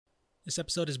This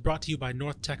episode is brought to you by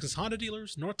North Texas Honda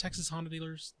Dealers. North Texas Honda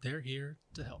Dealers, they're here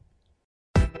to help.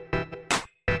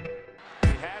 He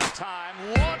has time,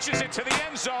 launches it to the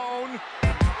end zone.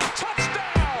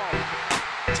 Touchdown!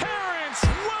 Terrence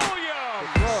Williams!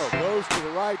 The throw goes to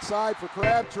the right side for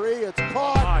Crabtree. It's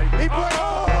caught. He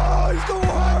he's going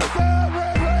hard down,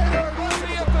 Red Raiders! What's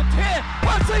he up the 10?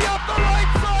 What's he up the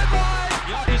right sideline?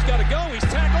 Yep, he's got to go. He's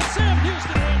tackled. Sam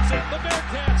Houston wins it. The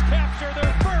Bearcats capture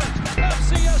their first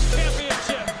FCS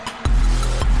championship.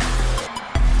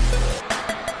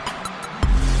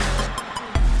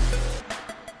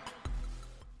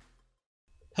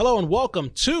 Hello and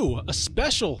welcome to a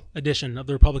special edition of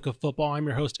the Republic of Football. I'm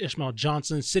your host, Ishmael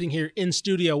Johnson, sitting here in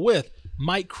studio with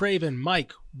Mike Craven.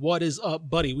 Mike, what is up,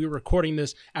 buddy? We were recording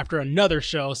this after another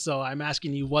show, so I'm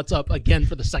asking you what's up again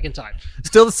for the second time.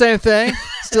 Still the same thing.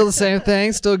 Still the same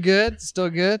thing. Still good. Still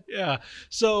good. Yeah.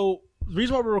 So the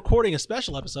reason why we're recording a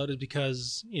special episode is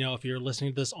because, you know, if you're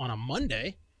listening to this on a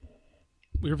Monday,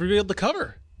 we revealed the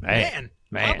cover. Man.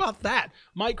 How about that?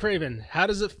 Mike Craven, how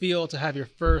does it feel to have your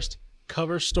first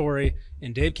cover story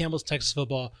in Dave Campbell's Texas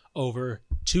Football over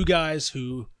two guys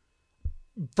who,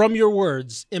 from your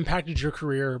words, impacted your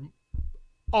career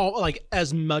all like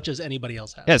as much as anybody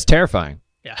else has? Yeah, it's terrifying.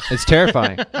 Yeah. It's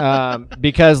terrifying.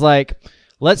 Because, like,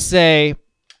 let's say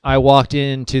I walked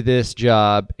into this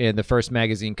job and the first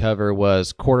magazine cover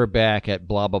was quarterback at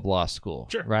blah, blah, blah school.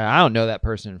 Sure. Right? I don't know that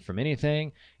person from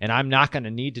anything, and I'm not going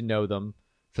to need to know them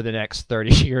for the next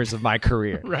 30 years of my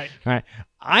career. Right. Right.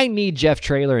 I need Jeff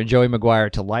Traylor and Joey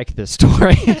McGuire to like this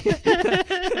story.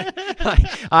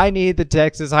 I need the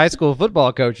Texas high school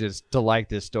football coaches to like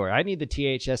this story. I need the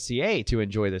THSCA to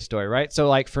enjoy this story, right? So,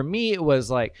 like, for me, it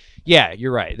was like, yeah,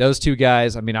 you're right. Those two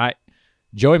guys, I mean,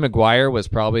 Joey McGuire was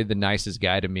probably the nicest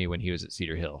guy to me when he was at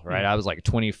Cedar Hill, right? I was like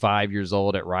 25 years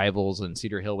old at Rivals, and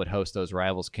Cedar Hill would host those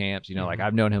Rivals camps. You know, like,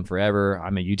 I've known him forever.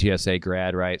 I'm a UTSA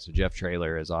grad, right? So Jeff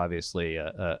Traylor is obviously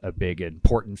a big,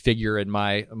 important figure in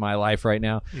my life right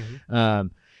now.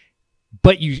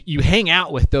 But you hang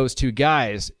out with those two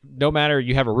guys, no matter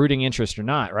you have a rooting interest or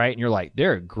not, right? And you're like,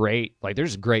 they're great. Like, they're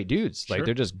just great dudes. Like,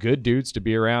 they're just good dudes to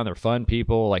be around. They're fun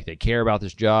people. Like, they care about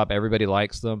this job. Everybody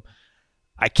likes them.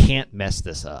 I can't mess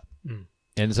this up.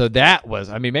 And so that was,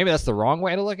 I mean, maybe that's the wrong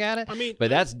way to look at it. I mean, but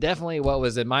that's definitely what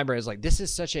was in my brain. It's like, this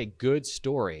is such a good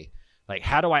story. Like,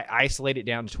 how do I isolate it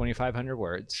down to 2,500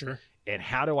 words? Sure. And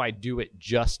how do I do it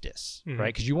justice,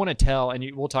 right? Because you want to tell, and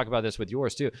we'll talk about this with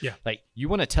yours too. Yeah. Like, you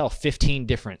want to tell 15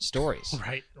 different stories.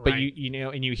 Right. But you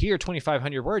know, and you hear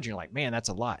 2,500 words, and you're like, man, that's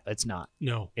a lot. It's not.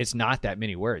 No. It's not that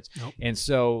many words. Nope. And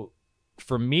so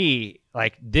for me,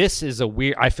 like, this is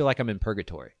I feel like I'm in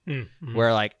purgatory,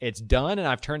 where, like, it's done and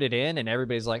I've turned it in and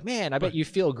everybody's like, man, I bet you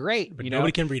feel great. But you nobody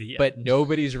know? can read it yet. But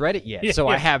nobody's read it yet.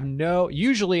 I have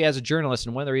usually as a journalist,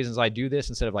 and one of the reasons I do this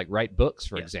instead of, like, write books,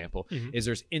 for example, is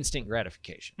there's instant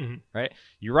gratification, right?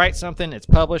 You write something, it's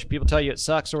published, people tell you it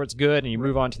sucks or it's good, and you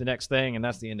move on to the next thing, and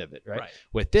that's the end of it, right?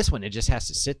 With this one, it just has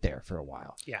to sit there for a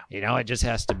while. Yeah. You know, it just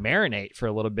has to marinate for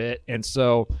a little bit. And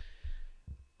so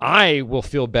I will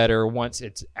feel better once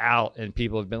it's out and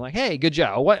people have been like, hey, good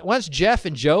job. Once Jeff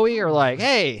and Joey are like,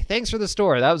 hey, thanks for the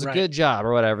story, that was a good job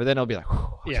or whatever, then it'll be like,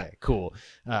 okay, cool.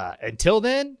 Until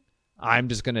then, I'm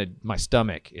just my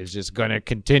stomach is just going to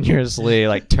continuously,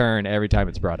 like, turn every time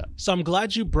it's brought up. So I'm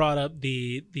glad you brought up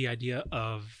the idea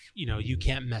of, you know, you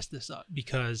can't mess this up,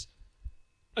 because,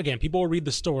 again, people will read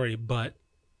the story, but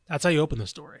that's how you open the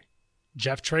story.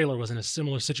 Jeff Traylor was in a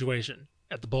similar situation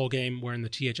at the bowl game wearing the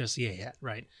THSCA hat,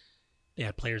 right? They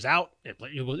had players out.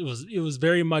 It was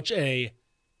very much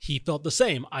he felt the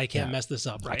same. I can't mess this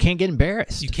up, right? I can't get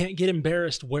embarrassed. You can't get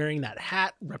embarrassed wearing that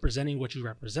hat, representing what you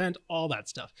represent, all that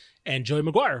stuff. And Joey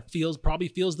McGuire probably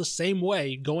feels the same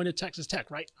way going to Texas Tech,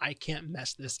 right? I can't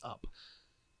mess this up.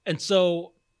 And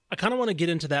so I kind of want to get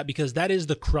into that, because that is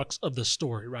the crux of the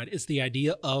story, right? It's the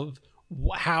idea of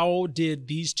how did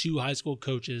these two high school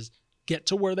coaches get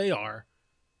to where they are,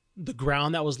 the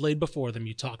ground that was laid before them.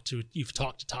 You've talked to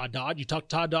Todd Dodge. You talked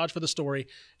to Todd Dodge for the story,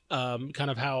 kind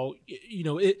of how, you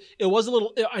know, it was a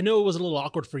little, I know it was a little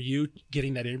awkward for you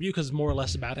getting that interview, because more or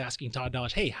less about asking Todd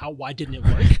Dodge, hey, why didn't it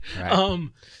work? Right.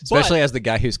 Especially as the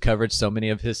guy who's covered so many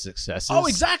of his successes. Oh,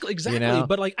 exactly. You know?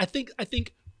 But, like, I think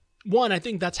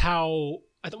that's how,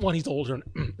 one, he's older.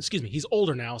 Excuse me, he's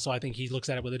older now, so I think he looks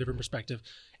at it with a different perspective.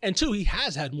 And two, he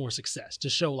has had more success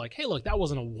to show, like, hey, look, that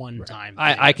wasn't a one-time thing.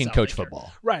 I can coach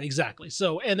football. Right, exactly.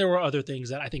 So, and there were other things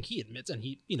that I think he admits, and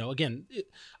he, you know, again,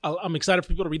 I'm excited for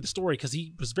people to read the story, because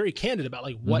he was very candid about,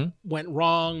 like, what went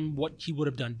wrong, what he would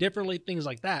have done differently, things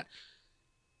like that.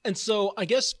 And so I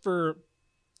guess for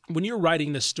when you're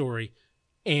writing this story,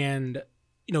 and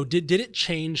did it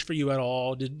change for you at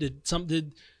all? Did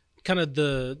kind of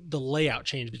the layout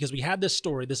change? Because we had this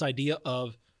story, this idea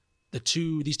of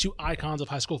these two icons of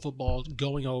high school football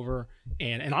going over,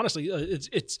 and honestly,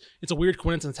 it's a weird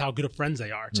coincidence how good of friends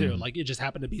they are too. Like it just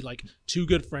happened to be like two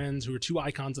good friends who are two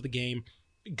icons of the game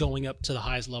going up to the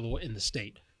highest level in the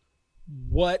state.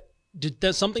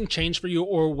 Does something change for you,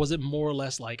 or was it more or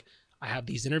less like, I have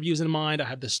these interviews in mind, I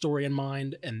have this story in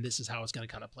mind, and this is how it's going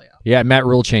to kind of play out? Yeah, Matt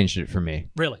Rule changed it for me.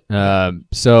 Really?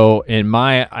 So in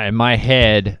my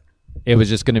head, it was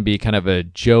just going to be kind of a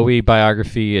Joey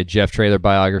biography, a Jeff Traylor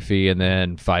biography, and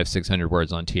then 500-600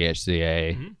 words on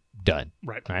THCA. Done.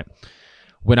 Right.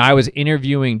 When I was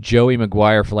interviewing Joey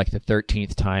McGuire for like the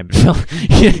 13th time,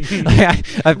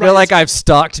 I feel like I've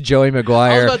stalked Joey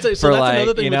McGuire for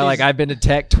like, like I've been to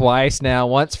Tech twice now,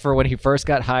 once for when he first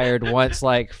got hired, once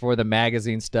like for the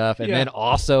magazine stuff, and then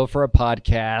also for a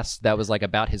podcast that was like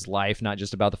about his life, not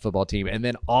just about the football team, and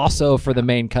then also for the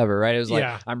main cover, right? It was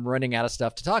like, I'm running out of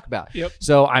stuff to talk about. Yep.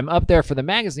 So I'm up there for the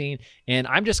magazine, and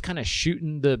I'm just kind of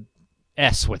shooting the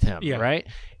S with him, right?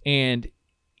 And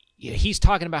he's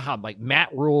talking about how like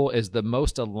Matt Rule is the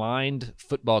most aligned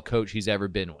football coach he's ever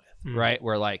been with, right?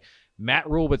 Where like Matt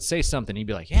Rule would say something, he'd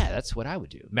be like, yeah, that's what I would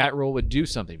do. Matt Rule would do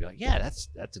something, he'd be like, yeah, that's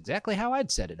exactly how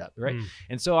I'd set it up, right?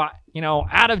 And so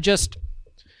out of just,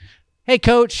 hey,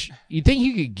 Coach, you think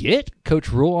you could get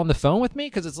Coach Rule on the phone with me?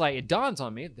 Because it's like, it dawns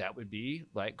on me that would be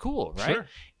like cool, right? Sure.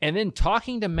 And then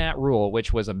talking to Matt Rule,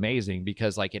 which was amazing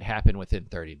because like it happened within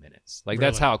 30 minutes. Like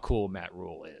that's how cool Matt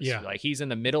Rule is. Yeah. Like he's in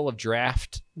the middle of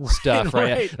draft stuff,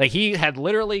 right? Like he had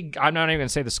literally, I'm not even going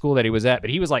to say the school that he was at, but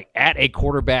he was like at a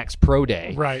quarterback's pro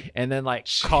day. Right. And then like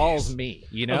calls me,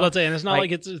 I was about to say, and it's not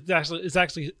like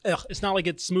it's not like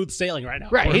it's smooth sailing right now.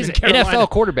 Right. He's an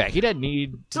NFL quarterback. He doesn't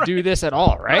need to do this at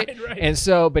all, right? And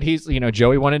so, but he's,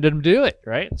 Joey wanted him to do it,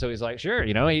 right? So he's like, sure,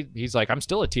 he's like, I'm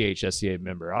still a THSCA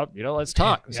member. Let's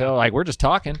talk. So like, we're just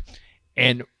talking.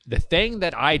 And the thing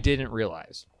that I didn't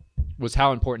realize was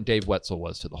how important Dave Wetzel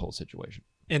was to the whole situation.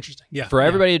 Interesting. Yeah. For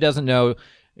everybody who doesn't know,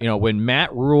 when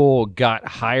Matt Rule got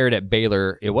hired at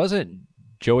Baylor, it wasn't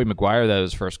Joey McGuire that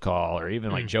was first call, or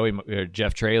even like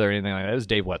Jeff Traylor or anything like that. It was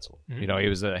Dave Wetzel. He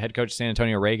was the head coach of San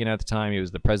Antonio Reagan at the time. He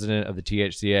was the president of the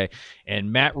THCA.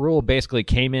 And Matt Rule basically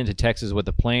came into Texas with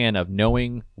a plan of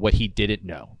knowing what he didn't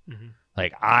know.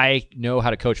 Like, I know how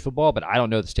to coach football, but I don't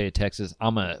know the state of Texas.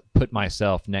 I'm going to put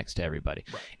myself next to everybody.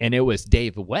 Right. And it was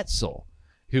Dave Wetzel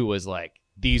who was like,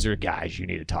 these are guys you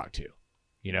need to talk to,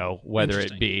 whether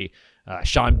it be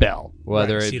Sean Bell,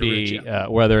 whether it be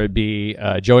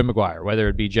Joey McGuire, whether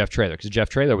it be Jeff Traylor, because Jeff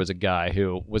Traylor was a guy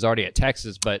who was already at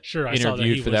Texas, but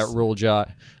interviewed for that Rule job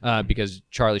because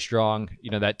Charlie Strong,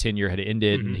 that tenure had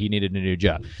ended and he needed a new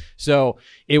job. So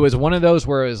it was one of those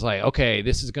where it was like, okay,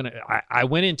 this is gonna. I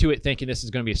went into it thinking this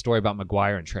is gonna be a story about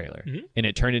McGuire and Traylor, and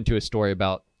it turned into a story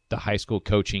about the high school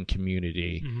coaching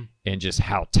community and just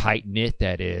how tight knit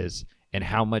that is, and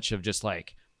how much of just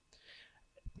like.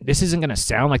 This isn't going to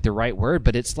sound like the right word,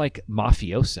 but it's like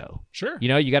mafioso. Sure.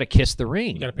 You got to kiss the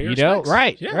ring. You got to pay respects.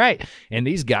 Right. And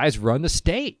these guys run the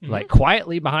state, like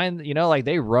quietly behind, like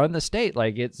they run the state.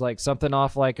 Like it's like something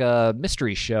off like a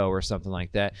mystery show or something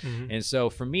like that. And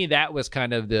so for me, that was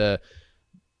kind of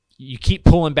you keep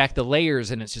pulling back the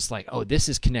layers and it's just like, oh, this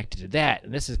is connected to that.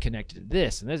 And this is connected to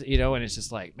this. And this, and it's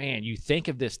just like, man, you think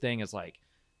of this thing as like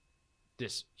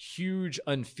this huge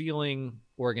unfeeling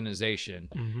organization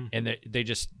and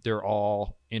they're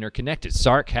all interconnected.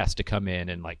 Sark has to come in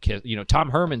and like Tom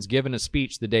Herman's giving a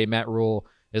speech the day Matt Rule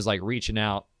is like reaching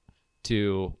out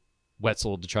to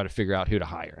Wetzel to try to figure out who to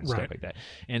hire and stuff like that.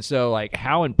 And so like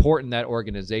how important that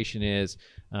organization is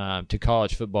to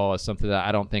college football is something that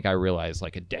I don't think I realized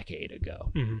like a decade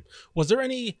ago. Was there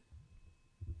any,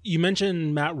 you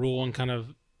mentioned Matt Rule and kind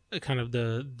of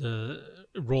the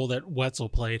role that Wetzel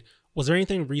played. Was there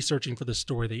anything researching for the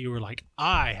story that you were like,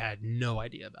 I had no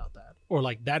idea about that? Or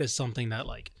like, that is something that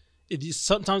like,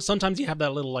 sometimes you have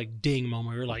that little like ding moment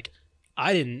where you're like,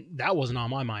 that wasn't on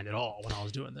my mind at all when I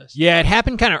was doing this. Yeah, it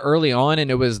happened kind of early on, and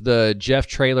it was the Jeff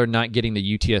Traylor not getting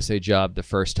the UTSA job the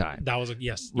first time. That was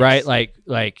yes. Right?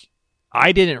 Like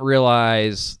I didn't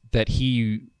realize that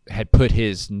he had put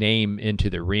his name into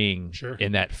the ring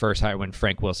in that first hire when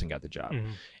Frank Wilson got the job.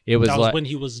 It was, that was when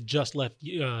he was just left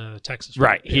Texas.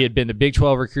 Right. Yeah. He had been the Big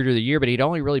 12 recruiter of the year, but he'd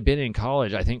only really been in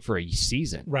college, I think, for a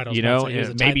season. Right.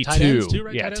 Maybe tight two. Ends too,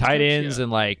 right? Yeah, tight ends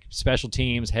and like special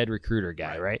teams, head recruiter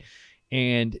guy, right?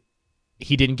 And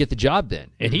he didn't get the job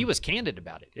then. And he was candid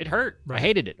about it. It hurt. Right. I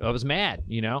hated it. I was mad,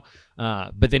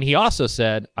 But then he also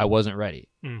said I wasn't ready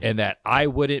and that I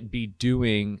wouldn't be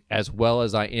doing as well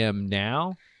as I am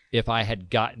now if I had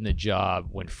gotten the job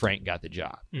when Frank got the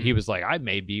job. Mm-hmm. He was like, I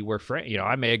may be where Frank,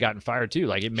 I may have gotten fired too.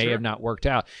 Like it may have not worked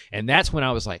out. And that's when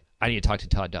I was like, I need to talk to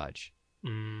Todd Dodge.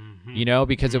 Mm-hmm.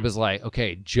 Because it was like,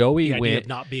 okay, Joey the went idea of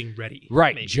not being ready.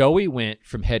 Right. Maybe. Joey went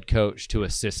from head coach to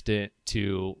assistant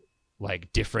to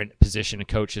like different position,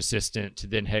 coach assistant to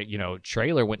then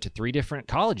Traylor went to 3 different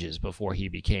colleges before he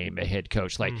became a head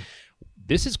coach. Like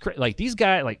this is like these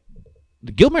guys, like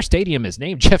the Gilmore Stadium is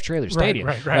named Jeff Traylor Stadium.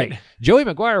 Right. Like Joey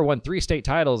McGuire won 3 state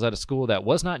titles at a school that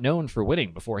was not known for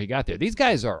winning before he got there. These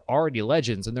guys are already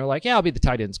legends, and they're like, yeah, I'll be the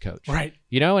tight ends coach. Right.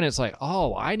 And it's like,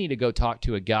 oh, I need to go talk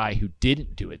to a guy who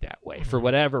didn't do it that way for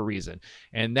whatever reason.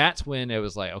 And that's when it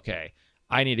was like, okay,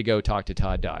 I need to go talk to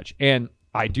Todd Dodge. And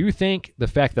I do think the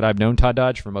fact that I've known Todd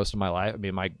Dodge for most of my life, I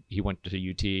mean, he went to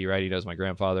UT, right? He knows my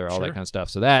grandfather, all that kind of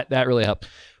stuff. So that really helped.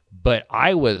 But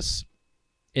I was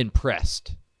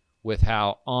impressed with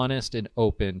how honest and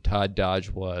open Todd Dodge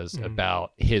was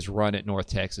about his run at North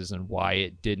Texas and why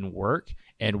it didn't work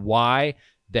and why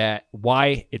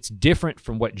it's different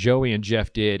from what Joey and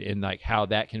Jeff did and like how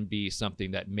that can be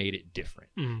something that made it different.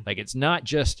 Like it's not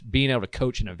just being able to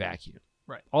coach in a vacuum.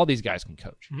 Right. All these guys can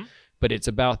coach. But it's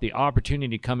about the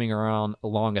opportunity coming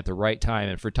along at the right time.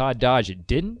 And for Todd Dodge, it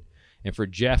didn't. And for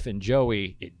Jeff and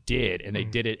Joey, it did. And they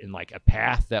did it in like a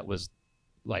path that was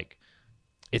like,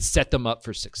 it set them up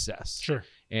for success. Sure.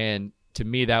 And to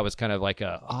me, that was kind of like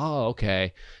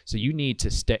okay. So you need to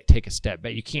take a step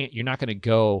back. You're not going to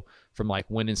go from like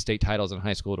winning state titles in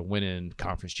high school to winning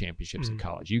conference championships in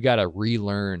college. You got to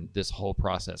relearn this whole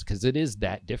process because it is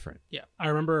that different. Yeah. I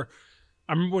remember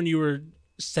when you were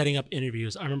setting up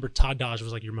interviews, I remember Todd Dodge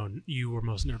was like you were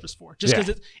most nervous for, just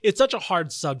because it's such a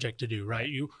hard subject to do, right?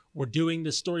 You were doing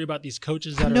this story about these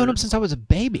coaches that I've known him since I was a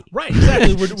baby. Right,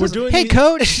 exactly. We're doing hey,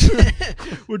 coach.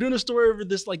 We're doing a story over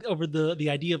this, like over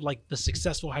the idea of like the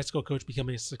successful high school coach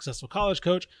becoming a successful college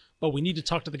coach, but we need to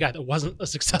talk to the guy that wasn't a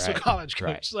successful college coach.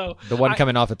 Right. So the one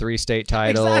coming off of 3 state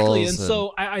titles. Exactly, and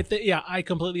so I think I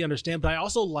completely understand, but I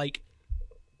also like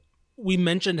we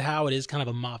mentioned how it is kind of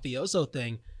a mafioso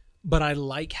thing. But I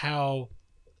like how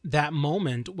that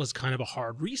moment was kind of a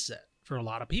hard reset for a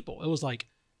lot of people. It was like,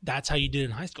 that's how you did in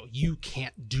high school. You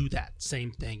can't do that same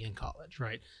thing in college,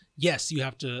 right? Yes, you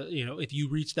have to, if you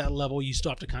reach that level, you still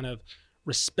have to kind of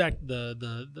respect the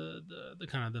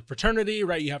kind of the fraternity,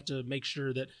 right? You have to make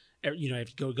sure that, you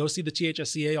have to go see the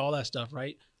THSCA, all that stuff,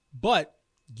 right? But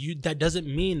that doesn't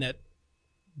mean that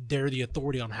they're the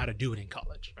authority on how to do it in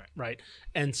college, right?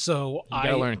 And so you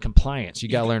gotta learn compliance, you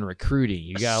gotta learn recruiting,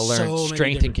 you gotta learn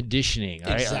strength and conditioning.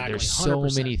 Exactly, right? There's so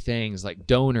 100%. many things like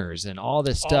donors and all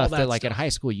this stuff that like in high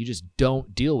school you just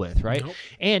don't deal with, right? Nope.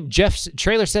 And Jeff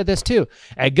Traylor said this too.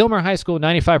 At Gilmore High School,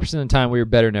 95% of the time we were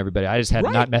better than everybody. I just had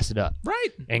to not mess it up. Right.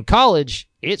 In college,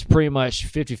 it's pretty much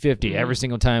 50-50 every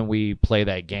single time we play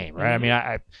that game, right? I mean,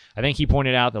 I think he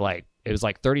pointed out that like it was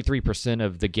like 33%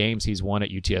 of the games he's won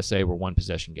at UTSA were one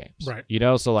possession games. Right.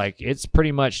 So like it's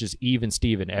pretty much just even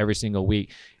Steven every single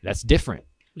week. That's different.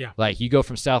 Yeah. Like you go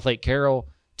from South Lake Carroll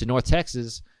to North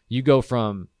Texas, you go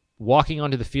from walking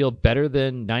onto the field better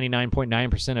than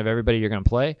 99.9% of everybody you're going to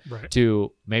play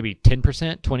to maybe 10%,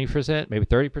 20%, maybe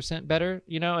 30% better,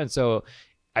 And so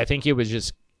I think it was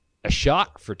just a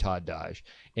shock for Todd Dodge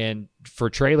and for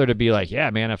Traylor to be like,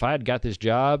 yeah, man, if I had got this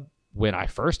job when I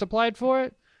first applied for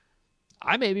it,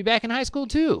 I may be back in high school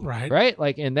too. Right.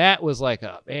 Like, and that was like,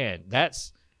 man,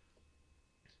 that's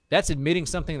admitting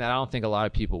something that I don't think a lot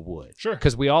of people would. Sure.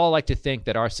 Because we all like to think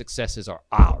that our successes are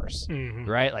ours.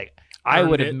 Right. Like I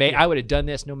would have done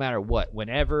this no matter what.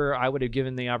 Whenever I would have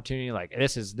given the opportunity, like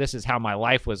this is how my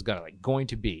life was going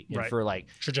to be. And for like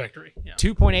trajectory. Yeah.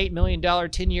 $2.8 million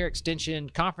 10-year extension,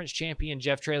 conference champion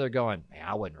Jeff Traylor going, man,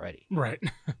 I wasn't ready. Right.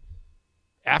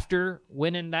 After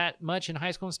winning that much in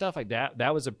high school and stuff like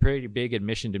that was a pretty big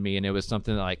admission to me, and it was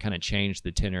something that like kind of changed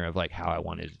the tenor of like how I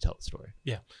wanted to tell the story.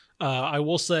 Yeah. I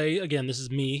will say, again, this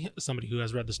is me, somebody who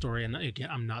has read the story, and again,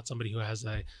 I'm not somebody who has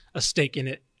a stake in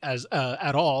it as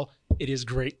at all. It is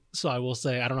great. So I will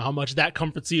say, I don't know how much that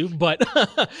comforts you, but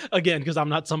again, because I'm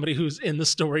not somebody who's in the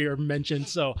story or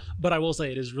mentioned. But I will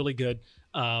say it is really good.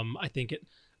 I think it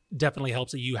definitely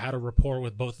helps that you had a rapport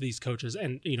with both of these coaches,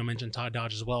 and mentioned Todd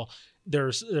Dodge as well.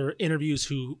 There are interviews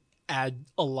who add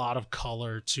a lot of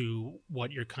color to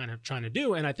what you're kind of trying to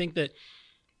do, and I think that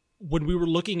when we were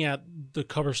looking at the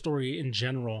cover story in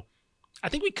general, I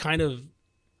think we kind of,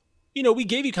 we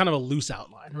gave you kind of a loose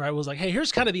outline, right? It was like, hey,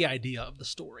 here's kind of the idea of the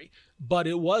story, but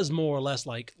it was more or less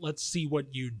like, let's see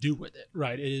what you do with it,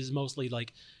 right? It is mostly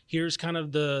like, here's kind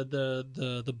of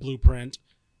the blueprint.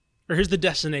 Or here's the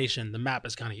destination. The map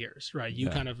is kind of yours, right? You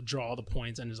kind of draw the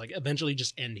points and it's like eventually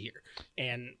just end here.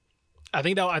 And I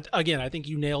think that, again, I think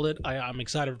you nailed it. I'm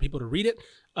excited for people to read it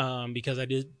because I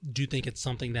do think it's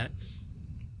something that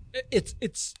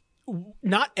it's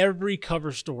not every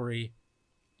cover story.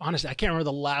 Honestly, I can't remember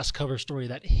the last cover story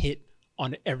that hit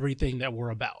on everything that we're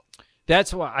about.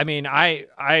 That's why, I mean,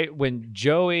 I when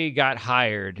Joey got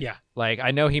hired, Yeah. like,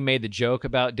 I know he made the joke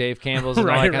about Dave Campbell's and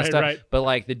all that kind of stuff, but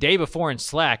like the day before in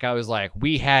Slack, I was like,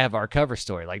 we have our cover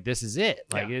story. Like, this is it.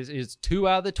 Like, it's 2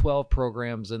 out of the 12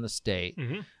 programs in the state,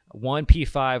 one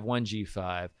P5, one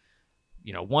G5,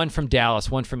 you know, one from Dallas,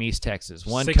 one from East Texas,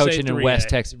 one 6A, coaching in 3A. West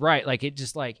Texas. Right. Like, it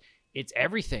just like, it's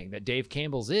everything that Dave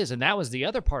Campbell's is. And that was the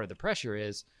other part of the pressure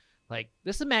is, like,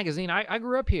 this is a magazine. I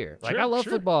grew up here. Like, I love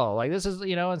football. Like, this is,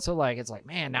 you know, and so, like, it's like,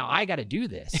 man, now I got to do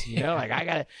this, you know, like, I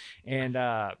got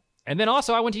to, and then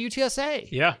also I went to UTSA.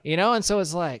 Yeah. You know, and so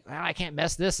it's like, well, I can't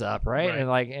mess this up, right? And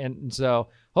like, and so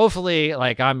hopefully,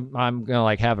 like, I'm gonna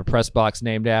like have a press box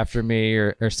named after me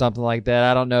or something like that.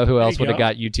 I don't know who else would have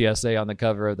got UTSA on the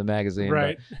cover of the magazine.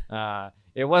 Right. But,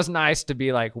 it was nice to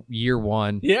be like year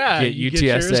one, Yeah, get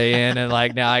UTSA in, and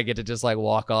like now I get to just like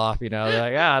walk off, you know,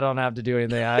 like, I don't have to do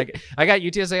anything. I got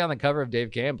UTSA on the cover of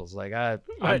Dave Campbell's. Like,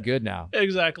 I'm good now.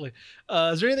 Exactly.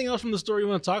 Is there anything else from the story you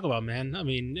want to talk about, man? I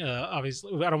mean,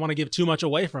 obviously, I don't want to give too much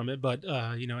away from it, but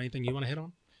you know, anything you want to hit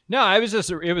on? No,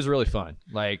 it was really fun.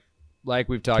 Like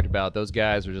we've talked about, those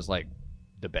guys were just like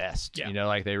the best. You know,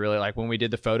 like they really, like when we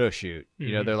did the photo shoot,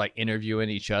 you know, they're like interviewing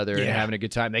each other and having a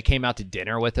good time. They came out to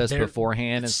dinner with us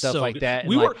beforehand and stuff like that.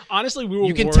 We and were honestly,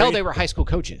 you can tell they were high school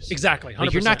coaches. Exactly. 100%.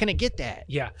 Like, you're not going to get that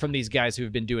from these guys who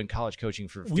have been doing college coaching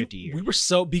for 50 years. We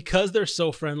were because they're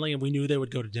so friendly and we knew they would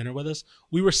go to dinner with us.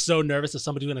 We were so nervous that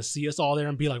somebody was going to see us all there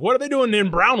and be like, what are they doing in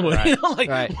Brownwood? Right. You know,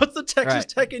 like, what's the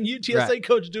Texas Tech and UTSA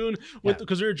coach doing with,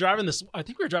 because we were driving this, I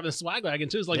think we were driving the swag wagon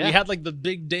too. It's like, we had like the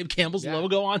big Dave Campbell's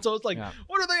logo on. So it's like,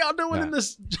 what are they all doing in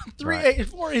this 3A,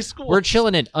 4A school? We're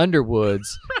chilling in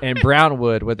Underwoods and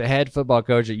Brownwood with the head football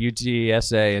coach at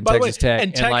UTSA and Texas Tech.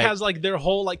 And Tech like, has like their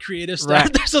whole like creative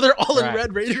stuff there, so they're all in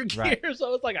Red Raider gear. Right.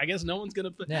 So it's like, I guess no one's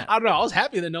gonna. I don't know. I was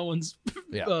happy that no one's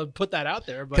put that out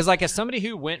there, because like as somebody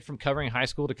who went from covering high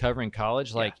school to covering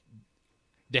college, like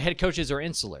the head coaches are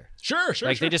insular. Sure.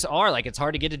 Like they just are. Like, it's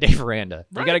hard to get to Dave Aranda.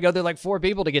 You got to go through like 4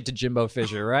 people to get to Jimbo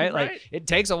Fisher, right? Like it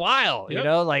takes a while, you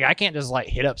know. Like I can't just like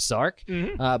hit up Sark.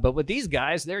 But with these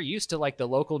guys, they're used to like the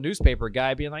local newspaper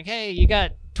guy being like, "Hey, you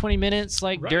got 20 minutes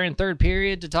like during third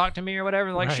period to talk to me or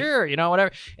whatever." Like, sure, you know,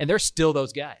 whatever. And they're still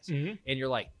those guys. And you're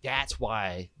like, that's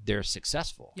why they're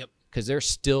successful. Because they're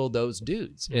still those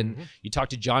dudes. And you talk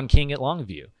to John King at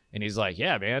Longview, and he's like,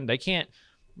 "Yeah, man, they can't."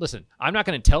 Listen, I'm not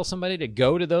going to tell somebody to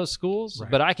go to those schools,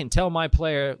 but I can tell my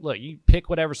player, look, you pick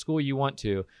whatever school you want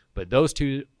to, but those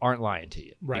two aren't lying to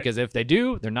you. Because if they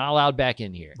do, they're not allowed back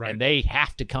in here. And they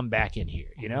have to come back in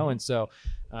here, you know? And so,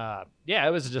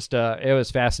 it was just, it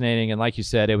was fascinating. And like you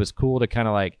said, it was cool to kind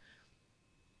of like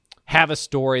have a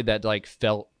story that like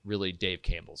felt really Dave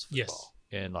Campbell's football.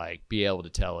 And like be able to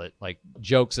tell it, like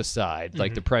jokes aside,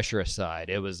 like the pressure aside,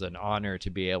 it was an honor to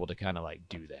be able to kind of like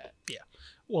do that. Yeah.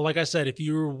 Well, like I said, if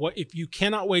you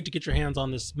cannot wait to get your hands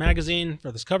on this magazine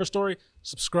for this cover story,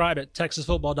 subscribe at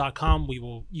TexasFootball.com.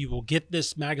 You will get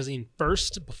this magazine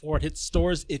first before it hits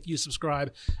stores. If you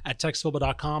subscribe at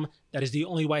TexasFootball.com, that is the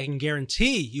only way I can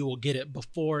guarantee you will get it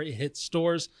before it hits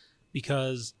stores.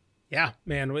 Because, yeah,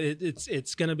 man,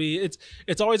 it's gonna be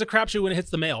it's always a crapshoot when it hits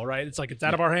the mail, right? It's like it's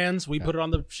out of our hands. We put it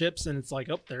on the ships, and it's like,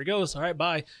 oh, there it goes. All right,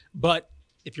 bye. But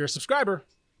if you're a subscriber,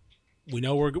 we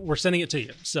know we're sending it to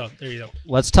you. So there you go.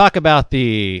 Let's talk about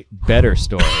the better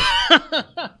story.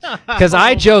 Because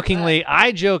I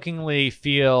jokingly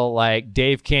feel like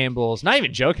Dave Campbell's, not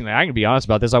even jokingly, I can be honest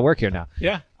about this. I work here now.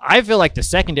 Yeah. I feel like the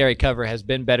secondary cover has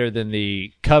been better than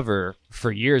the cover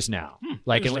for years now.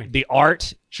 Like the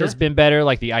art has been better.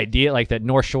 Like the idea, like that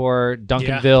North Shore,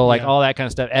 Duncanville, like all that kind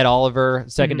of stuff. Ed Oliver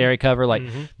secondary cover, like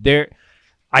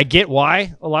I get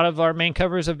why a lot of our main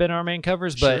covers have been our main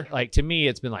covers, but like to me,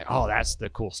 it's been like, oh, that's the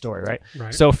cool story,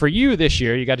 right? So for you this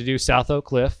year, you got to do South Oak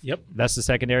Cliff. Yep. That's the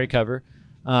secondary cover.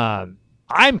 I'm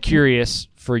curious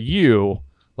for you,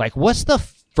 like, what's the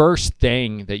first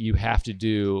thing that you have to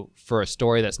do for a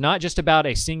story that's not just about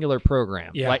a singular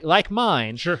program? Like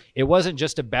mine, it wasn't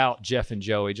just about Jeff and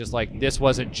Joey, just like this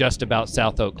wasn't just about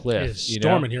South Oak Cliff. It's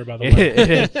storming here, by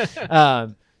the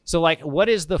way. So, like, what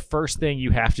is the first thing you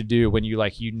have to do when you're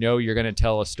going to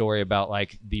tell a story about,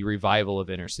 like, the revival of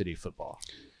inner city football?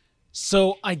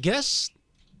 So, I guess,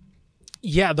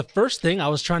 the first thing I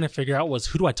was trying to figure out was,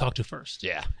 who do I talk to first?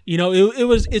 Yeah. You know,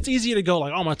 it's easy to go,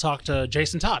 like, oh, I'm going to talk to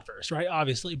Jason Todd first, right?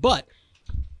 Obviously. But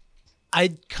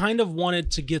I kind of wanted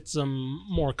to get some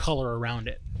more color around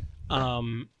it.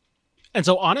 And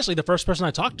so honestly, the first person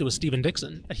I talked to was Steven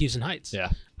Dixon at Houston Heights.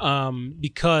 Yeah.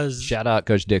 Because shout out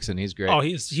Coach Dixon. He's great. Oh,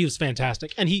 he was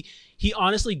fantastic. And he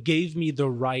honestly gave me the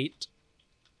right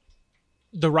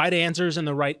answers and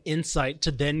the right insight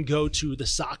to then go to the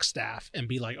SOC staff and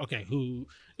be like, okay,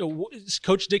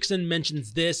 Coach Dixon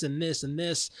mentions this and this and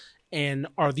this, and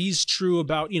are these true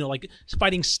about, like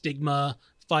fighting stigma,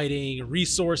 fighting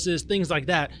resources, things like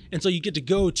that. And so you get to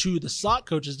go to the SOC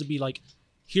coaches to be like,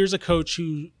 here's a coach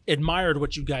who admired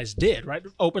what you guys did, right?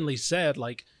 Openly said,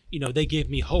 like, they gave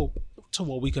me hope to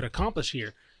what we could accomplish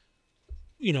here.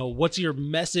 What's your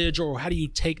message, or how do you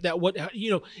take that?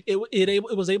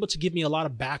 It was able to give me a lot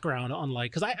of background on,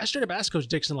 like, because I straight up asked Coach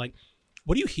Dixon, like,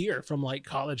 what do you hear from like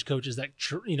college coaches that,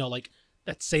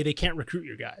 that say they can't recruit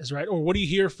your guys, right? Or what do you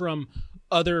hear from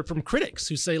critics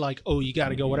who say like, oh, you got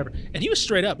to go, whatever. And he was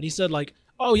straight up and he said like,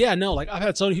 oh yeah, no, like I've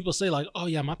had so many people say like, oh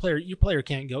yeah, your player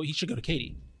can't go. He should go to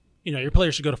Katy. Your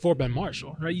player should go to Fort Bend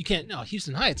Marshall, right? You can't, no,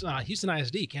 Houston Heights, Houston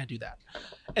ISD can't do that.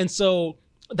 And so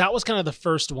that was kind of the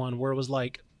first one where it was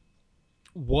like,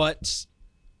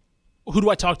 who do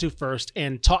I talk to first?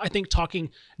 And I think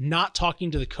not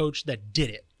talking to the coach that did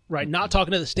it, right? Not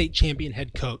talking to the state champion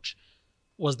head coach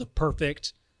was the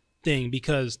perfect thing,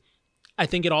 because I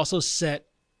think it also set,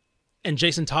 and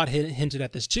Jason Todd hinted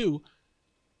at this too,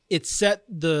 it set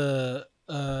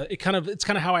it's kind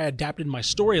of how I adapted my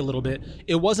story a little bit.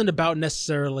 It wasn't about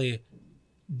necessarily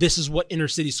this is what inner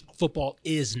city football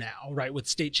is now, right, with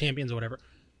state champions or whatever.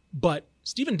 But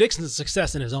Steven Dixon's a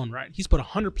success in his own right. He's put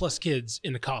 100+ kids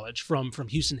into college from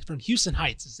Houston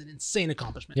Heights. It's an insane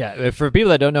accomplishment. Yeah, for people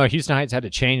that don't know, Houston Heights had to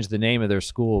change the name of their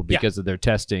school because of their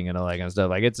testing and all that kind of stuff.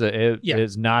 Like it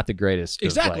is not the greatest.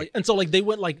 Exactly. And so like they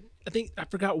went like, I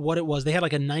forgot what it was. They had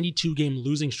like a 92-game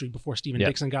losing streak before Steven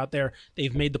Dixon got there.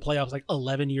 They've made the playoffs like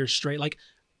 11 years straight. Like,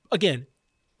 again,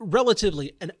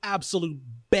 relatively an absolute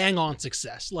bang-on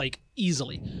success, like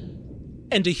easily.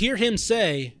 And to hear him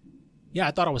say, yeah,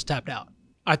 I thought I was tapped out.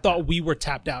 I thought we were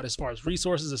tapped out as far as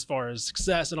resources, as far as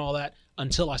success and all that,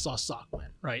 until I saw SOC win,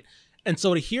 right? And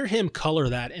so to hear him color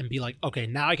that and be like, okay,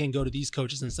 now I can go to these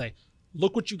coaches and say,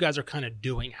 look what you guys are kind of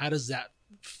doing. How does that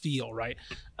feel, right?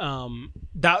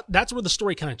 That's where the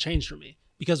story kind of changed for me,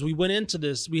 because we went into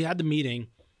this, we had the meeting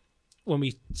when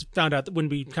we found out, when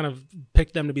we kind of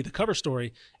picked them to be the cover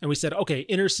story, and we said, okay,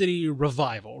 inner city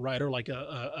revival, right? Or like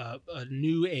a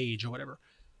new age or whatever.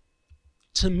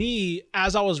 To me,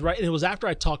 as I was writing, it was after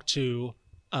I talked to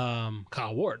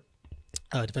Kyle Ward,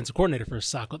 defensive coordinator for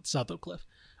South Oak Cliff.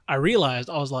 I realized,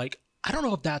 I was like, I don't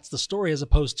know if that's the story, as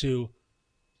opposed to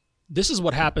this is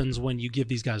what happens when you give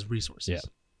these guys resources. Yeah.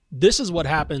 This is what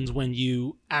happens when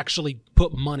you actually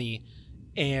put money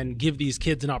and give these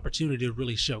kids an opportunity to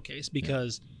really showcase.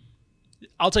 Because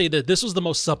I'll tell you that this was the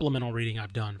most supplemental reading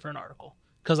I've done for an article.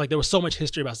 Because like there was so much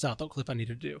history about South Oak Cliff I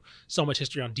needed to do, so much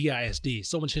history on DISD,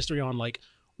 so much history on like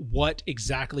what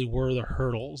exactly were the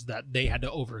hurdles that they had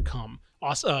to overcome.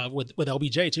 Also, with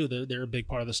LBJ too, they're a big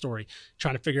part of the story,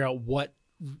 trying to figure out what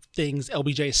things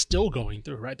LBJ is still going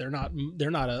through. Right, they're not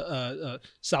a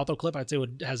South Oak Cliff, I'd say,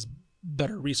 has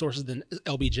better resources than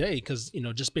LBJ, because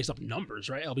just based off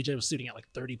numbers, right? LBJ was shooting at like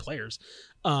 30 players.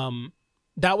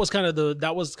 That was kind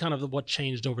of what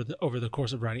changed over the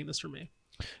course of writing this for me.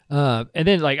 And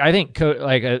then, like, I think,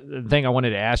 the thing I wanted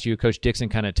to ask you, Coach Dixon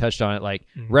kind of touched on it, like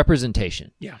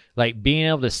representation. Yeah. Like being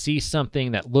able to see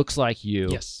something that looks like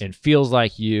you and feels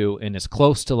like you and is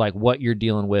close to like what you're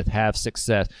dealing with, have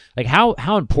success. Like how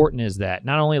important is that?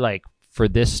 Not only like for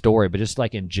this story, but just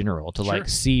like in general, to like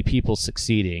see people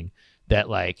succeeding that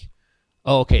like,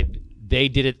 oh, okay, they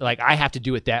did it, like I have to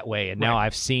do it that way. And now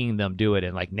I've seen them do it.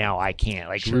 And like, now I can't,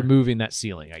 like removing that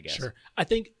ceiling, I guess. Sure. I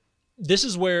think this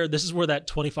is where that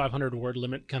 2,500 word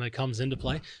limit kind of comes into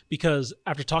play, because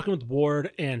after talking with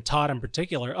Ward and Todd in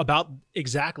particular about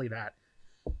exactly that,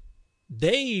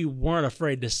 they weren't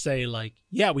afraid to say like,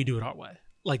 yeah, we do it our way.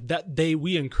 Like that,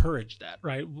 we encourage that,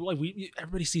 right? Like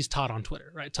everybody sees Todd on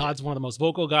Twitter, right? Todd's one of the most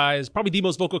vocal guys, probably the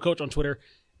most vocal coach on Twitter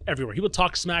everywhere. He would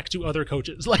talk smack to other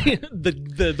coaches like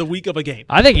the week of a game.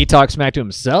 I think he talks smack to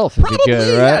himself. Probably, if he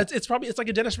could, right? Yeah. It's like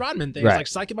a Dennis Rodman thing. Right.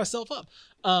 It's like psyching myself up.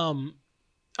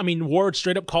 I mean, Ward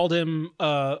straight up called him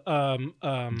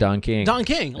Don King. Don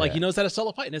King. Like, he knows how to sell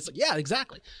a fight. And it's like, yeah,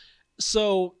 exactly.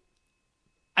 So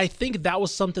I think that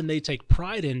was something they take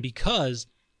pride in, because,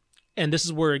 and this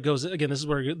is where it goes, again, this is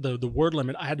where the word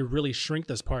limit, I had to really shrink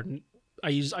this part. And I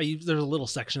used there's a little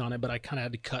section on it, but I kind of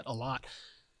had to cut a lot.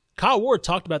 Kyle Ward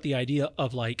talked about the idea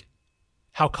of like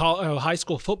how high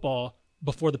school football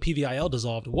before the PVIL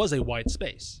dissolved was a white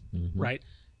space, right?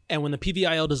 And when the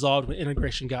PVIL dissolved, when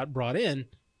integration got brought in,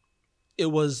 it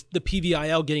was the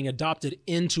PVIL getting adopted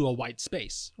into a white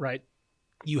space, right?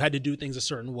 You had to do things a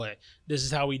certain way. This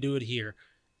is how we do it here.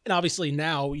 And obviously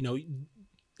now, the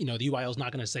UIL is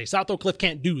not going to say South Oak Cliff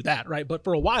can't do that, right? But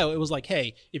for a while, it was like,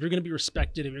 hey, if you're going to be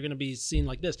respected, if you're going to be seen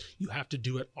like this, you have to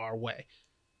do it our way.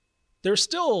 There's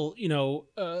still,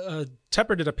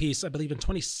 Tepper did a piece, I believe in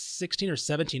 2016 or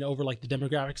 17, over like the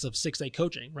demographics of 6A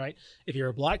coaching, right? If you're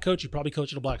a black coach, you probably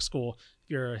coach at a black school. If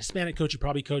you're a Hispanic coach, you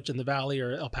probably coach in the Valley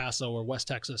or El Paso or West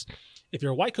Texas. If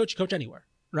you're a white coach, you coach anywhere,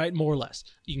 right? More or less.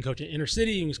 You can coach in inner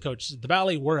city, you can coach the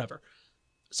Valley, wherever.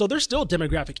 So there's still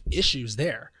demographic issues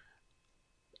there.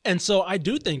 And so I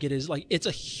do think it is like, it's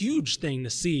a huge thing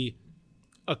to see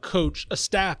a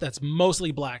staff that's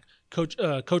mostly black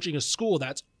coaching a school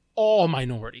that's all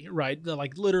minority, right? They're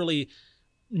like literally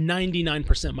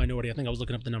 99% minority. I think I was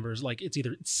looking up the numbers. Like it's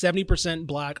either 70%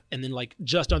 black and then like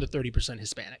just under 30%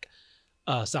 Hispanic.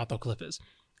 South Oak Cliff is.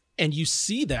 And you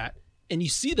see that, and you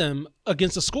see them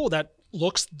against a school that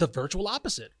looks the virtual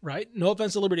opposite, right? No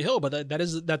offense to Liberty Hill, but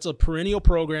that's a perennial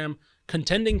program,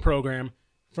 contending program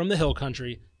from the Hill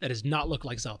Country that does not look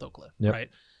like South Oak Cliff, right?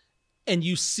 And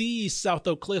you see South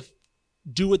Oak Cliff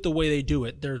do it the way they do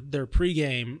it. Their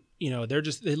pregame,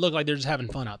 they look like they're just having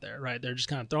fun out there, right? They're just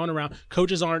kind of throwing around.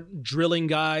 Coaches aren't drilling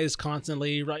guys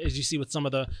constantly, right? As you see with some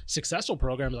of the successful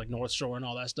programs like North Shore and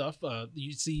all that stuff,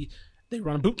 you see they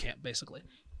run a boot camp basically.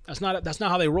 That's not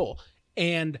how they roll.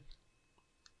 And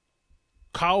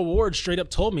Kyle Ward straight up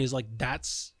told me, is like,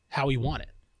 that's how we want it.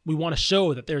 We want to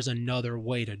show that there's another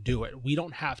way to do it. We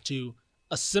don't have to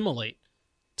assimilate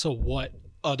to what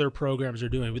other programs are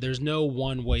doing. There's no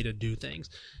one way to do things.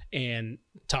 And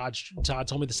Todd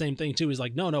told me the same thing too. He's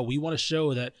like, no, we want to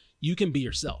show that you can be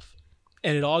yourself.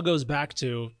 And it all goes back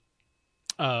to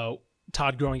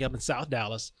Todd growing up in South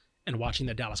Dallas and watching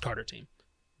the Dallas Carter team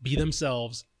be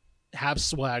themselves, have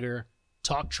swagger,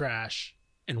 talk trash,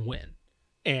 and win.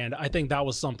 And I think that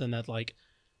was something that, like,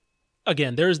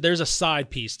 again, there's a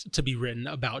side piece to be written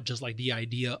about just like the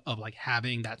idea of like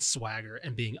having that swagger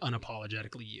and being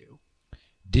unapologetically you.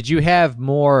 Did you have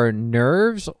more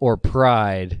nerves or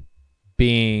pride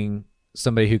being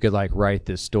somebody who could like write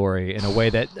this story in a way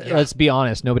that, let's be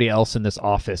honest, nobody else in this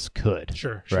office could?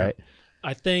 Sure. Right.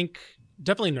 I think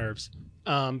definitely nerves.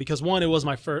 Because one, it was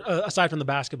my first, aside from the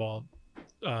basketball,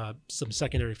 some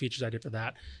secondary features I did for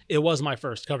that, it was my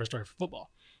first cover story for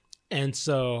football. And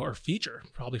so, or feature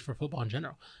probably for football in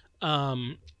general.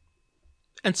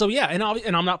 And so, yeah, and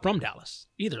I'm not from Dallas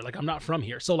either. Like, I'm not from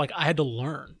here. So, like, I had to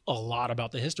learn a lot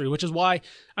about the history, which is why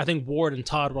I think Ward and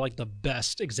Todd were, like, the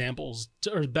best examples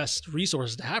or best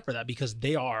resources to have for that, because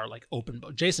they are, like, open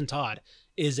book. Jason Todd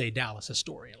is a Dallas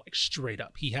historian, like, straight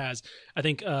up. He has, I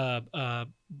think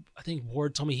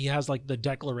Ward told me he has, like, the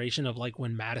declaration of, like,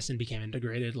 when Madison became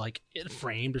integrated, like, it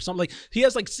framed or something. Like, he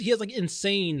has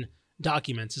insane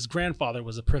documents. His grandfather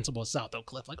was a principal at South Oak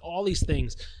Cliff, like, all these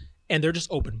things. And they're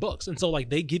just open books. And so, like,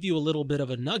 they give you a little bit of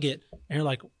a nugget and you're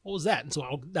like, what was that? And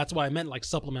so that's why I meant, like,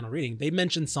 supplemental reading. They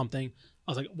mentioned something.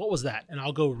 I was like, what was that? And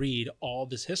I'll go read all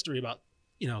this history about,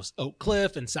 Oak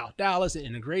Cliff and South Dallas and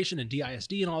integration and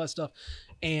DISD and all that stuff.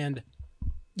 And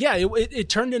yeah, it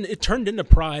turned into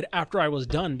pride after I was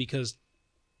done, because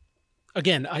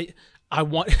again, I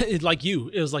want it, like you,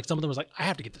 it was like something was like, I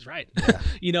have to get this right.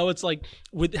 Yeah. It's like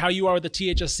with how you are with the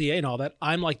THSCA and all that.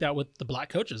 I'm like that with the Black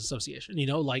Coaches Association,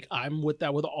 like I'm with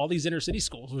that with all these inner city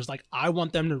schools. It was like, I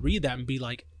want them to read that and be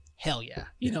like, hell yeah.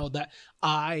 That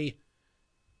I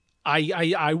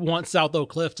want South Oak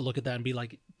Cliff to look at that and be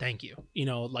like, thank you.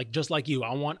 Like, just like you,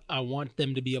 I want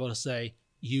them to be able to say,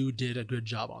 you did a good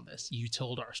job on this. You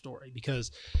told our story.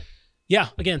 Because yeah,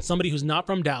 again, somebody who's not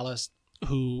from Dallas,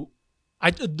 who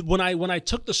when I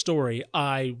took the story,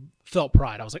 I felt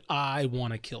pride. I was like, I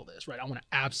want to kill this, right? I want to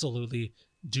absolutely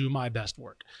do my best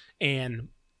work. And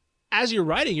as you're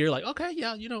writing, you're like, okay,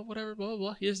 yeah, whatever, blah, blah,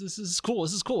 blah. Yes, this is cool.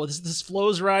 This is cool. This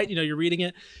flows right. You're reading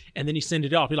it, and then you send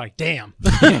it off. You're like, damn.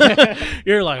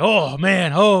 You're like, oh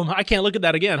man, I can't look at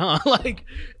that again, huh? Like,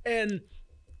 and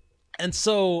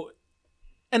so,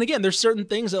 and again, there's certain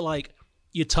things that, like,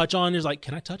 you touch on, you're like,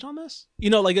 can I touch on this?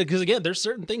 Like, because again, there's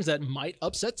certain things that might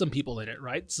upset some people in it,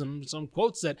 right? Some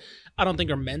quotes that I don't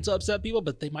think are meant to upset people,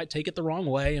 but they might take it the wrong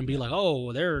way and be like,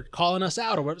 oh, they're calling us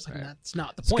out or whatever. It's like, that's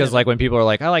not the point. Because like when people are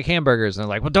like, I like hamburgers, and they're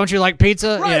like, well, don't you like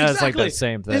pizza? Right, yeah, exactly. It's like the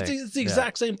same thing. It's the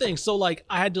exact same thing. So like,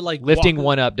 I had to like lifting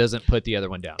one up doesn't put the other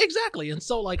one down. Exactly. And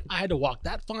so like, I had to walk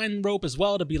that fine rope as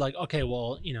well to be like, okay,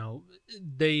 well,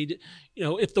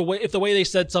 if the way they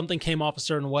said something came off a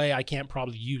certain way, I can't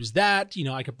probably use that.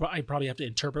 I probably have to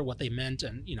interpret what they meant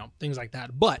and things like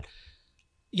that. But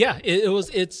yeah, it was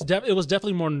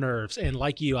definitely more nerves. And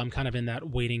like you, I'm kind of in that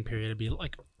waiting period to be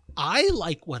like, I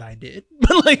like what I did,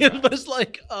 but but it's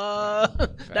like,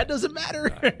 that doesn't matter.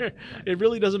 Right. It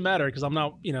really doesn't matter because I'm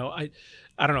not,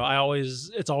 I don't know.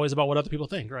 It's always about what other people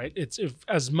think, right? It's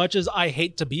as much as I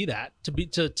hate to be that,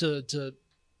 to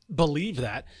believe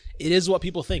that, it is what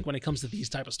people think when it comes to these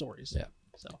type of stories. Yeah.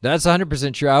 So that's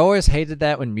 100% true. I always hated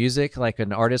that when music, like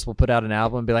an artist will put out an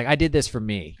album and be like, I did this for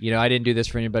me. I didn't do this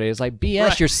for anybody. It's like, BS,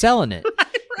 right. You're selling it.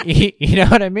 Right. You know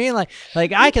what I mean? Like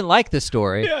I can like the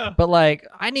story, yeah. But like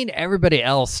I need everybody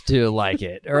else to like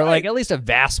it, or right. Like at least a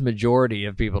vast majority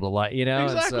of people to like,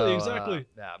 Exactly.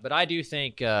 Yeah, but I do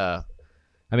think,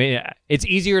 it's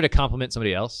easier to compliment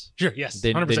somebody else, sure, yes,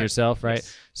 than yourself, right?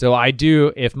 Yes. So I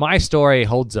do. If my story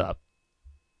holds up,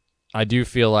 I do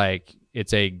feel like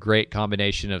it's a great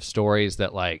combination of stories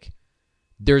that like.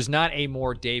 There's not a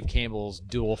more Dave Campbell's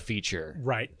dual feature,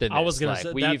 right? Than this. I was gonna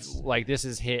say we've like this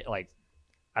is hit like.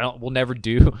 We'll never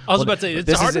do. I was about to say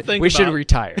it's hard to think. We about. should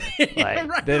retire. Like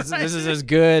right, this is as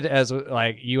good as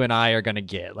like you and I are gonna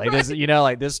get. Like this,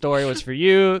 like this story was for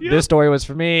you. Yep. This story was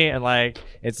for me, and like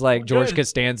it's like George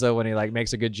Costanza when he like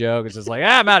makes a good joke. It's just like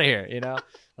I'm out of here.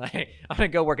 Like I'm gonna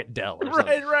go work at Dell. Or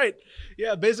something. Right.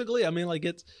 Yeah, basically, like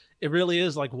it really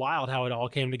is like wild how it all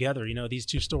came together. These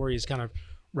two stories kind of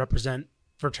represent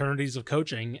fraternities of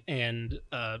coaching, and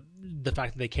the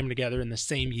fact that they came together in the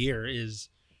same year is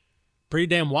pretty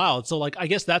damn wild. So like I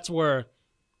guess that's where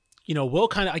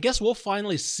we'll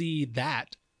finally see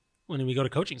that when we go to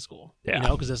coaching school. Yeah.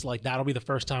 Because it's like that'll be the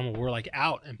first time when we're like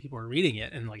out and people are reading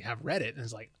it and like have read it, and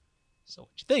it's like, so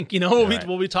what you think?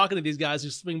 We'll be talking to these guys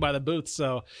who swing by the booth.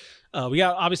 So we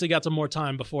obviously got some more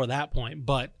time before that point,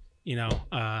 but it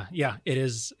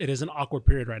is an awkward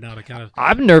period right now to kind of.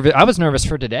 I'm nervous. I was nervous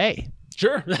for today.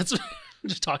 Sure, that's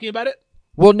just talking about it.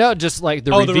 Well, no, just like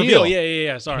the reveal. The reveal.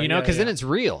 Yeah. Sorry. Because then it's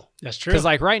real. That's true. Because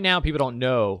like right now, people don't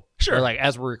know. Sure. Or like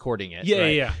as we're recording it. Yeah,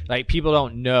 right? yeah. Like people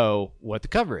don't know what the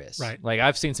cover is. Right. Like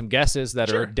I've seen some guesses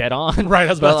that are dead on. Right. I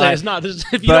was about to say it's not.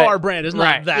 If you know our brand, it's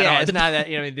not that. Yeah, on. it's not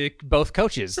that. Both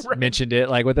coaches mentioned it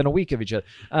like within a week of each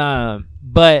other.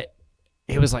 But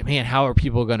it was like, man, how are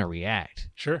people going to react?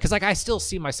 Sure. Because like I still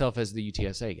see myself as the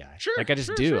UTSA guy. Sure. Like I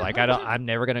just do. Like I'm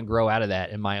never going to grow out of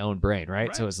that in my own brain.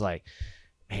 Right. So it's like,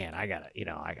 man, I gotta,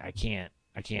 I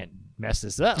can't mess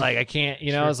this up. Like I can't,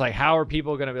 it's like, how are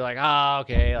people going to be like,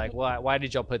 okay. Like why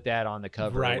did y'all put that on the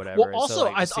cover or whatever? Well, also,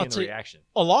 I'll tell you, reaction.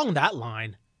 Along that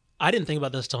line, I didn't think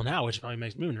about this till now, which probably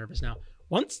makes me nervous now.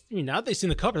 Now that they've seen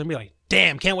the cover, they'll be like,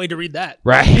 damn, can't wait to read that.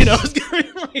 Right.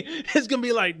 It's gonna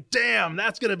be like, damn,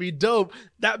 that's gonna be dope.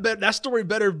 That story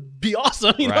better be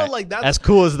awesome. Like that's as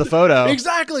cool as the photo.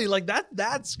 Exactly. Like that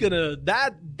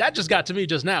just got to me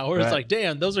just now. Where it's like,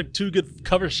 damn, those are two good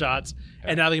cover shots.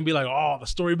 And now they can be like, oh, the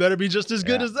story better be just as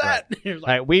good as that. Right.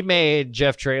 Like we made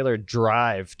Jeff Traylor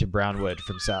drive to Brownwood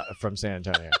from San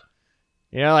Antonio.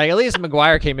 Like at least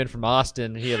McGuire came in from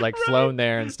Austin. He had like flown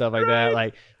there and stuff like that.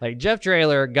 Like Jeff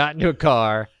Traylor got into a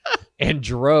car and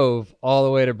drove all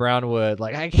the way to Brownwood.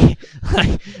 Like I can't,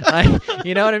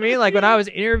 you know what I mean? Like when I was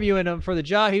interviewing him for the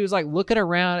job, he was like looking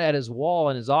around at his wall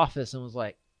in his office and was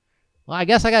like, well, I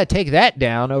guess I got to take that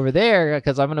down over there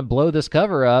because I'm going to blow this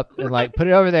cover up and like put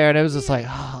it over there. And it was just like,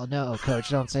 oh no,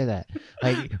 coach, don't say that.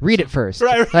 Like read it first.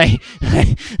 Right.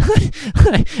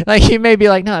 Like he may be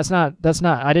like, no, that's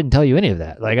not, I didn't tell you any of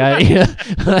that. Like I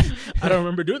don't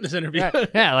remember doing this interview.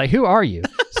 Yeah. Like who are you?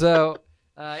 So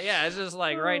it's just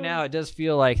like right now it does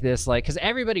feel like this, like, because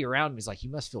everybody around me is like,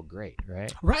 you must feel great,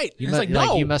 right? Right. You it's like,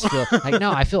 no. You must feel like,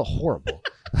 no, I feel horrible.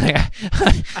 Like,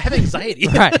 I have anxiety.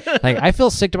 Right. Like I feel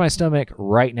sick to my stomach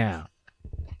right now.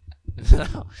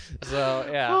 So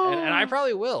yeah, and I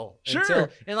probably will. Sure.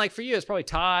 And like for you, it's probably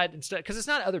Todd and stuff because it's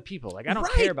not other people. Like I don't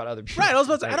care about other people. Right. I was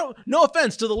about to say, I don't. No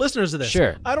offense to the listeners of this.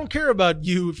 Sure. I don't care about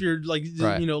you if you're like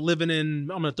living in.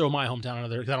 I'm gonna throw my hometown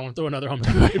another because I don't want to throw another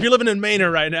hometown. If you're living in Maine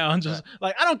right now and just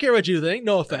like I don't care what you think.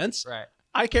 No offense. Right.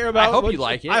 I care about. I hope you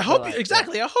like it. I hope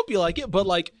exactly. I hope you like it. But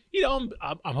like I'm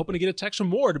hoping to get a text from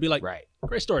Moore to be like, right,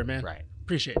 great story, man. Right.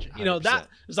 Appreciate you. That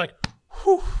is like.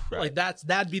 Whew, right. Like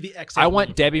that'd be the exit. I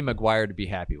want Debbie McGuire to be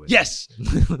happy with. Yes,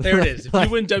 there it is. If you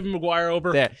win Debbie McGuire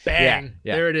over, bang,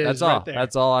 there it is. That's all. Right there.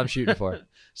 That's all I'm shooting for.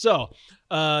 So,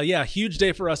 huge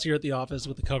day for us here at the office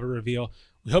with the cover reveal.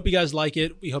 We hope you guys like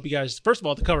it. We hope you guys, first of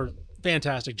all, the cover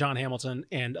fantastic. John Hamilton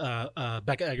and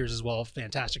Becca Eggers as well.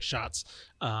 Fantastic shots.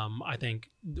 I think.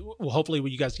 Well, hopefully,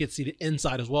 you guys get to see the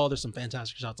inside as well. There's some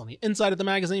fantastic shots on the inside of the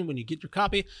magazine when you get your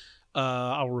copy.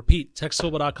 I'll repeat: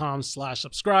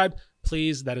 texasfootball.com/subscribe.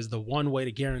 Please, that is the one way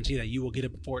to guarantee that you will get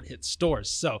it before it hits stores.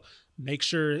 So make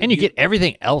sure. And you get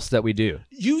everything else that we do.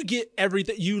 You get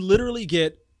everything. You literally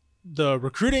get the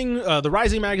recruiting, the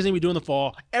Rising magazine we do in the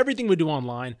fall, everything we do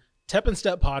online, Tep and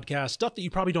Step podcast, stuff that you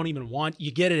probably don't even want.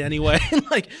 You get it anyway.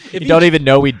 Like if you don't even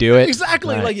know we do it.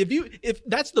 Exactly. Right. Like if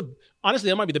that's honestly,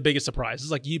 that might be the biggest surprise.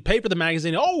 It's like you pay for the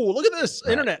magazine. Oh, look at this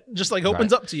internet. Just like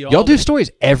opens up to you. Y'all do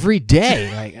stories every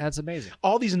day. Like that's amazing.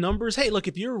 All these numbers. Hey, look,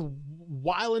 if you're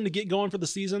wiling to get going for the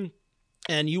season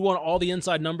and you want all the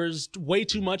inside numbers way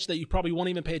too much that you probably won't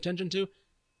even pay attention to,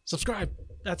 subscribe.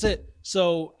 That's it.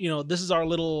 So, this is our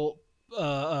little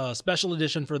special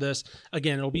edition for this.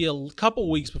 Again, it'll be a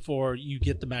couple weeks before you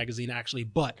get the magazine actually,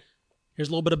 but here's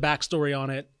a little bit of backstory on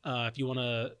it. If you want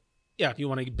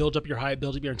to build up your hype,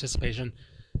 build up your anticipation.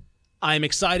 I'm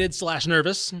excited /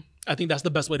 nervous. I think that's the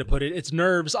best way to put it. It's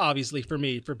nerves, obviously, for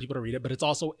me, for people to read it, but it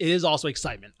is also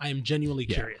excitement. I am genuinely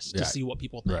curious to see what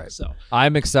people think. Right. So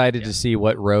I'm excited to see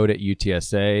what road at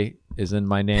UTSA is in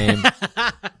my name.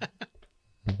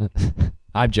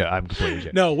 I'm completely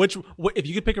joking. No, if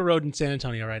you could pick a road in San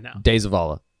Antonio right now? De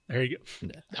Zavala. There you go.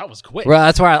 That was quick. Well,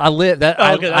 that's where I lived.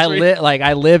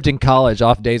 I lived in college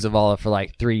off De Zavala for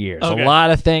like 3 years. Okay. A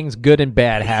lot of things, good and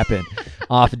bad, happened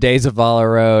off De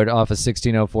Zavala Road, off of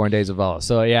 1604 in De Zavala.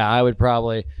 So yeah, I would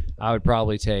probably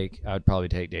take De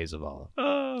Zavala.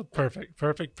 Oh, perfect.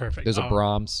 There's a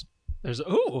Brahms.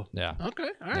 Yeah. Okay.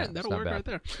 All right. Yeah, That'll not work bad. right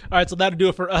there. All right. So that'll do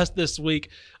it for us this week.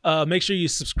 Make sure you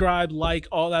subscribe, like,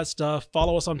 all that stuff.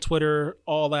 Follow us on Twitter,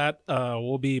 all that.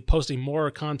 We'll be posting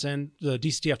more content. The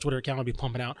DCTF Twitter account will be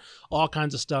pumping out all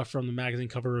kinds of stuff from the magazine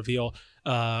cover reveal.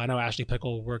 I know Ashley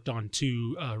Pickle worked on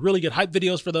 2 really good hype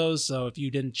videos for those. So if you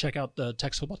didn't check out the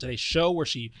Texas Football Today show where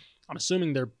I'm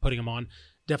assuming they're putting them on,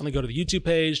 definitely go to the YouTube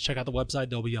page, check out the website.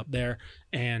 They'll be up there.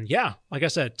 And yeah, like I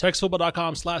said,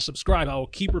 texasfootball.com/subscribe. I will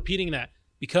keep repeating that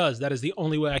because that is the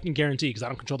only way I can guarantee, because I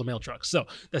don't control the mail truck. So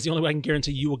that's the only way I can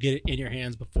guarantee you will get it in your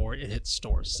hands before it hits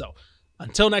stores. So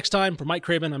until next time, for Mike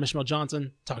Craven, I'm Ishmael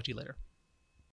Johnson. Talk to you later.